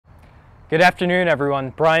Good afternoon,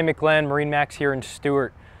 everyone. Brian McGlenn, MarineMax here in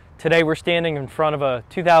Stuart. Today we're standing in front of a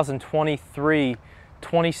 2023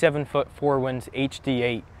 27-foot 4-winds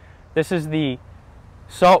HD8. This is the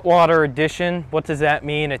saltwater edition. What does that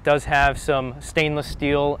mean? It does have some stainless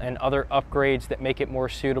steel and other upgrades that make it more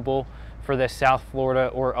suitable for the South Florida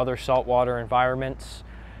or other saltwater environments.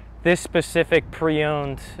 This specific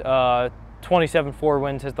pre-owned 27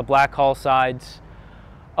 4-winds has the black hull sides,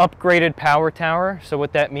 upgraded power tower. So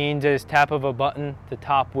what that means is tap of a button, the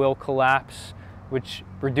top will collapse, which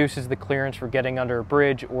reduces the clearance for getting under a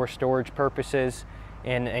bridge or storage purposes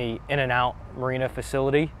in a in and out marina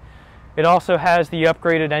facility. It also has the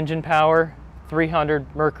upgraded engine power,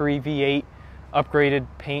 300 Mercury V8, upgraded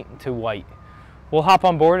paint to white. We'll hop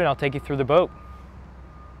on board and I'll take you through the boat.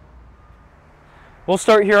 We'll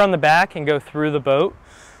start here on the back and go through the boat.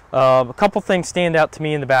 A couple things stand out to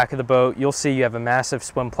me in the back of the boat. You'll see you have a massive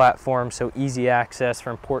swim platform, so easy access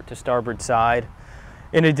from port to starboard side.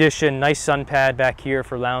 In addition, nice sun pad back here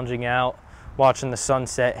for lounging out, watching the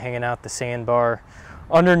sunset, hanging out the sandbar.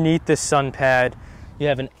 Underneath this sun pad, you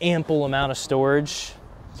have an ample amount of storage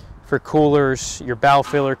for coolers, your bow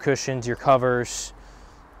filler cushions, your covers,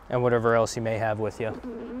 and whatever else you may have with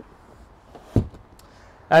you.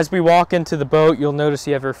 As we walk into the boat, you'll notice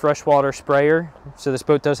you have a freshwater sprayer. So this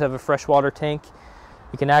boat does have a freshwater tank.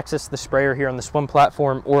 You can access the sprayer here on the swim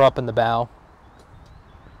platform or up in the bow.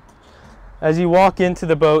 As you walk into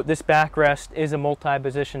the boat, this backrest is a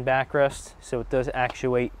multi-position backrest, so it does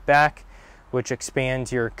actuate back, which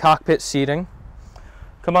expands your cockpit seating.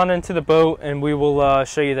 Come on into the boat and we will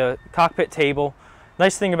show you the cockpit table.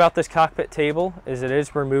 Nice thing about this cockpit table is it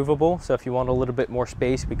is removable, so if you want a little bit more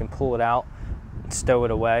space, we can pull it out, stow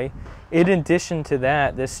it away. In addition to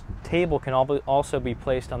that, this table can also be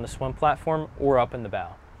placed on the swim platform or up in the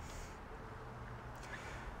bow.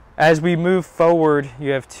 As we move forward,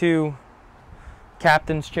 you have two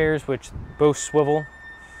captain's chairs which both swivel.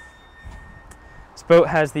 This boat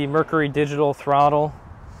has the Mercury digital throttle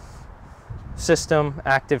system,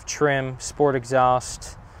 active trim, sport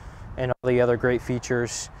exhaust, and all the other great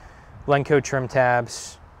features. Lenco trim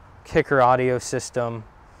tabs, kicker audio system,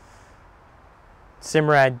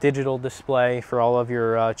 Simrad digital display for all of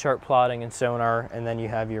your chart plotting and sonar, and then you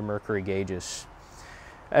have your Mercury gauges.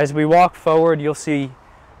 As we walk forward, you'll see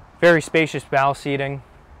very spacious bow seating.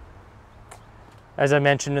 As I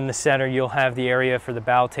mentioned, in the center you'll have the area for the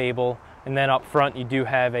bow table, and then up front you do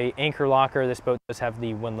have an anchor locker. This boat does have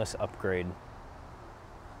the windlass upgrade.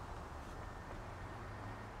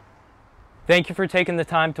 Thank you for taking the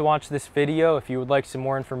time to watch this video. If you would like some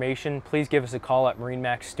more information, please give us a call at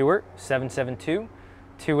MarineMax Stuart,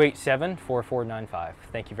 772-287-4495.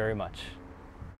 Thank you very much.